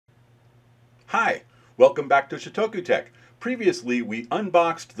Hi, welcome back to Shotoku Tech. Previously, we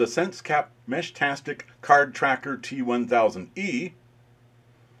unboxed the SenseCAP Meshtastic Card Tracker T1000-E.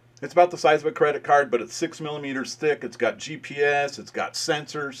 It's about the size of a credit card, but it's 6 millimeters thick. It's got GPS, it's got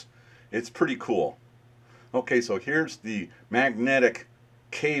sensors. It's pretty cool. Okay, so here's the magnetic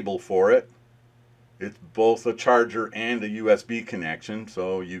cable for it. It's both a charger and a USB connection,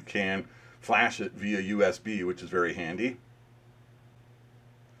 so you can flash it via USB, which is very handy.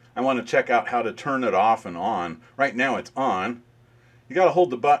 I want to check out how to turn it off and on. Right now it's on. You got to hold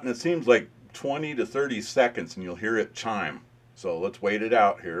the button. It seems like 20 to 30 seconds and you'll hear it chime. So let's wait it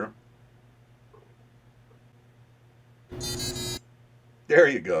out here. There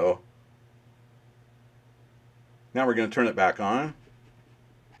you go. Now we're going to turn it back on.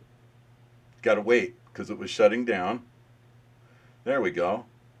 Got to wait because it was shutting down. There we go.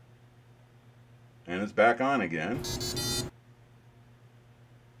 And it's back on again.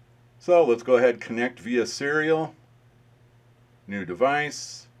 So let's go ahead and connect via serial. New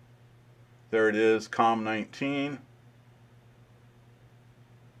device. There it is, COM19.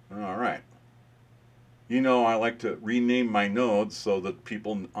 Alright. You know I like to rename my nodes so that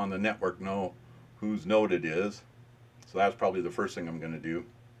people on the network know whose node it is. So that's probably the first thing I'm going to do.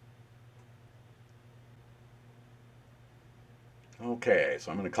 Okay,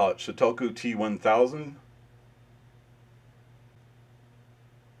 so I'm going to call it Shotoku T1000.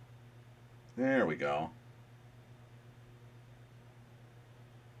 There we go.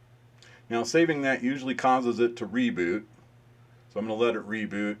 Now saving that usually causes it to reboot. So I'm going to let it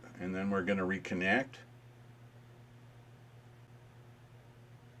reboot and then we're going to reconnect.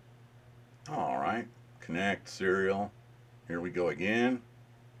 Alright, connect, serial. Here we go again.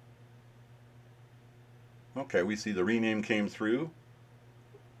 Okay, we see the rename came through.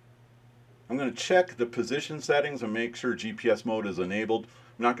 I'm going to check the position settings and make sure GPS mode is enabled.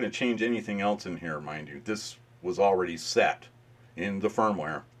 I'm not going to change anything else in here, mind you. This was already set in the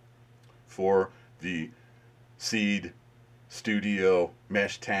firmware for the Seed Studio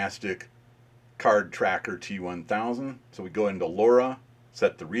Meshtastic Card Tracker T1000. So we go into LoRa,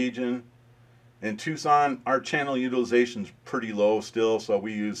 set the region. In Tucson, our channel utilization is pretty low still, so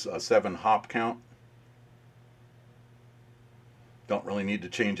we use a 7 hop count. Don't really need to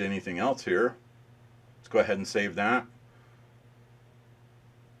change anything else here. Let's go ahead and save that.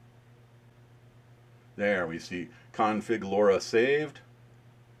 There we see config LoRa saved.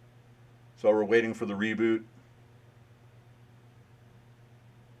 So we're waiting for the reboot.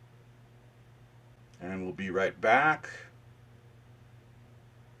 And we'll be right back.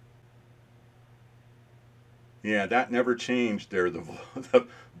 Yeah, that never changed there, the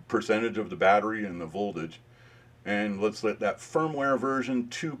percentage of the battery and the voltage. And let's let that firmware version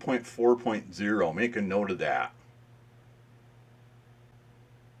 2.4.0, make a note of that.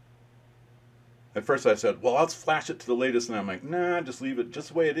 At first I said, well, let's flash it to the latest, and I'm like, nah, just leave it just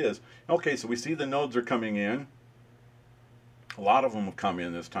the way it is. Okay, so we see the nodes are coming in. A lot of them have come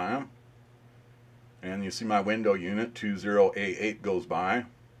in this time. And you see my window unit, 20A8, goes by.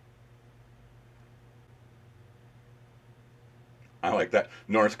 I like that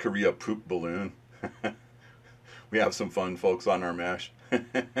North Korea poop balloon. We have some fun folks on our mesh.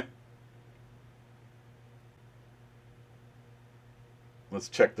 Let's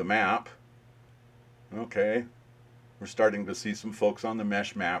check the map. Okay, we're starting to see some folks on the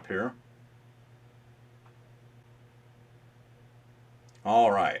mesh map here.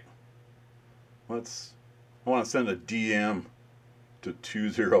 All right, I want to send a DM to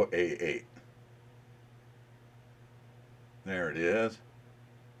 20A8. There it is.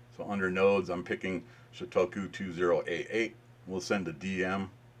 So under nodes, I'm picking Shotoku 20A8. We'll send a DM.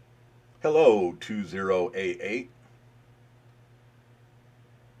 Hello, 20A8.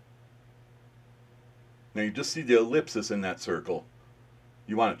 Now you just see the ellipsis in that circle.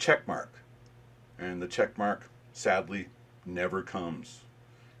 You want a check mark. And the check mark, sadly, never comes.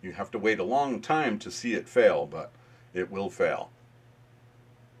 You have to wait a long time to see it fail, but it will fail.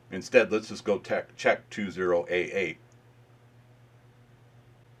 Instead, let's just go check 20A8.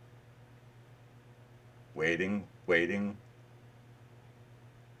 Waiting, waiting.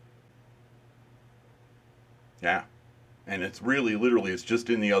 Yeah. And it's really, literally, it's just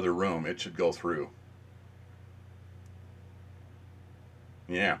in the other room. It should go through.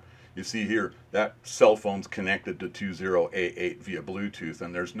 Yeah. You see here, that cell phone's connected to 20A8 via Bluetooth,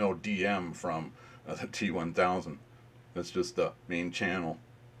 and there's no DM from the T1000. That's just the main channel.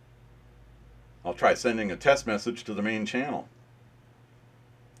 I'll try sending a test message to the main channel.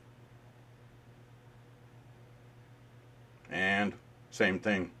 And same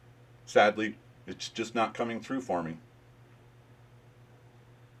thing. Sadly, it's just not coming through for me.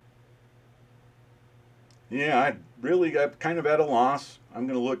 Yeah, I really got kind of at a loss. I'm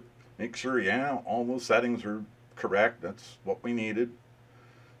going to look, make sure, yeah, all those settings are correct. That's what we needed.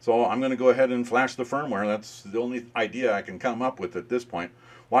 So I'm going to go ahead and flash the firmware. That's the only idea I can come up with at this point.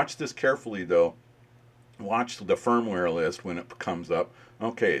 Watch this carefully though. Watch the firmware list when it comes up.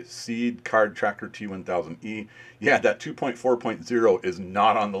 Okay, Seed Card Tracker T1000-E. Yeah, that 2.4.0 is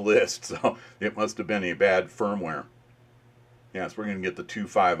not on the list, so it must have been a bad firmware. Yes, we're going to get the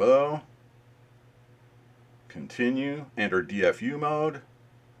 250. Continue. Enter DFU mode.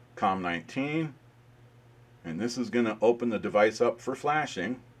 COM19. And this is going to open the device up for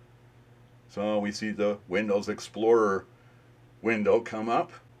flashing. So we see the Windows Explorer window come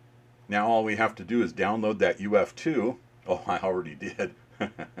up. Now all we have to do is download that UF2. Oh, I already did.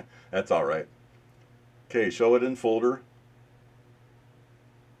 That's all right. Okay, show it in folder.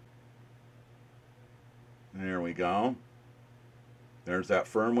 There we go. There's that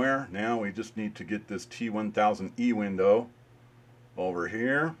firmware. Now we just need to get this T1000-E window over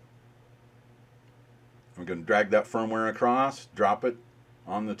here. We're going to drag that firmware across, drop it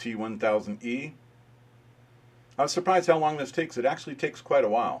on the T1000-E. I was surprised how long this takes. It actually takes quite a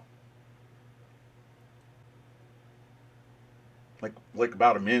while. Like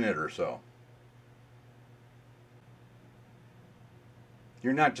about a minute or so.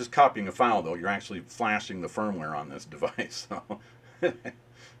 You're not just copying a file though, you're actually flashing the firmware on this device.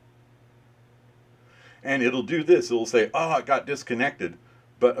 And it'll do this, it'll say, oh, it got disconnected.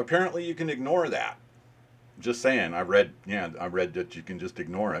 But apparently you can ignore that. Just saying, I read that you can just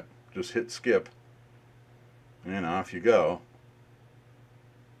ignore it. Just hit skip. And off you go.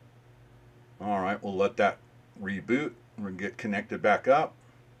 Alright, we'll let that reboot. We'll get connected back up.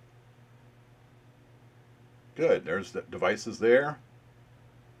 Good, there's the devices there.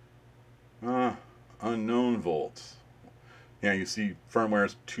 Unknown volts. Yeah, you see firmware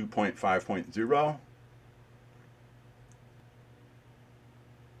is 2.5.0.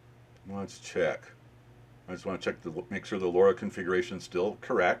 Let's check. I just want to check make sure the LoRa configuration is still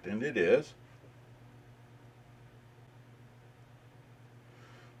correct, and it is.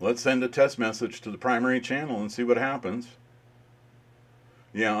 Let's send a test message to the primary channel and see what happens.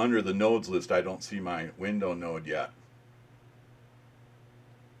 Yeah, under the nodes list, I don't see my window node yet.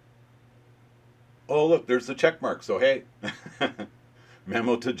 Oh, look, there's the check mark. So, hey,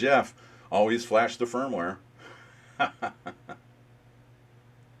 memo to Jeff, always flash the firmware.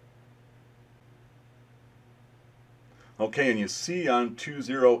 Okay, and you see on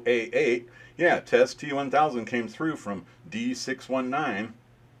 20A8, yeah, test T1000 came through from D619.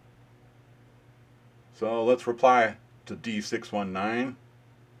 So let's reply to D619.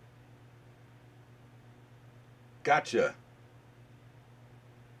 Gotcha.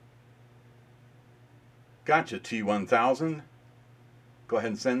 Gotcha, T1000. Go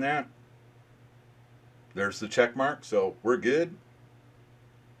ahead and send that. There's the check mark, so we're good.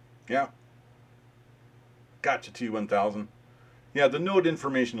 Yeah. Gotcha, T1000. Yeah, the node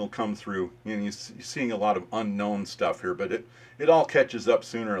information will come through. You know, you're seeing a lot of unknown stuff here, but it all catches up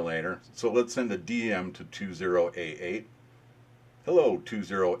sooner or later. So let's send a DM to 20A8. Hello,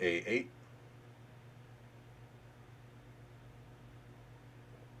 20A8.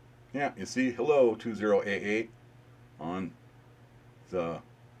 Yeah, you see, hello, 20A8 on the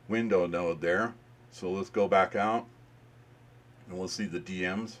window node there. So let's go back out and we'll see the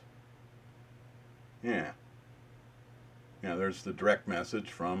DMs. Yeah. Yeah, there's the direct message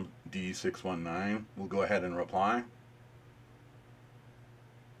from D619. We'll go ahead and reply.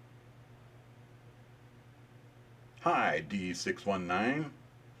 Hi, D619.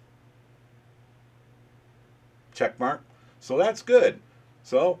 Check mark. So that's good.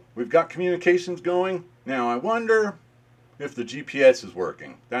 So we've got communications going. Now I wonder if the GPS is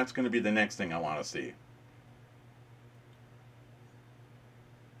working. That's going to be the next thing I want to see.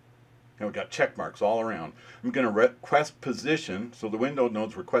 Now we've got check marks all around. I'm going to request position. So the window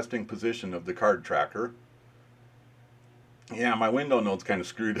node's requesting position of the card tracker. Yeah, my window node's kind of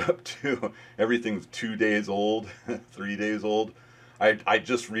screwed up too. Everything's 2 days old, 3 days old. I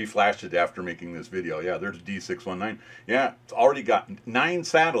just reflashed it after making this video. Yeah, there's D619. Yeah, it's already got 9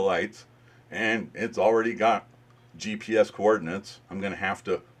 satellites, and it's already got GPS coordinates. I'm going to have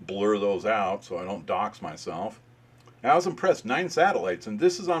to blur those out so I don't dox myself. I was impressed, 9 satellites, and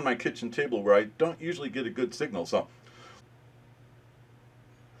this is on my kitchen table where I don't usually get a good signal. So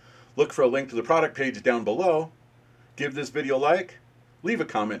look for a link to the product page down below. Give this video a like, leave a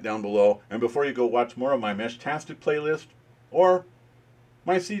comment down below, and before you go watch more of my Meshtastic playlist or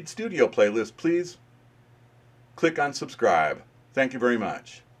my Seed Studio playlist, please click on subscribe. Thank you very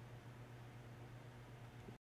much.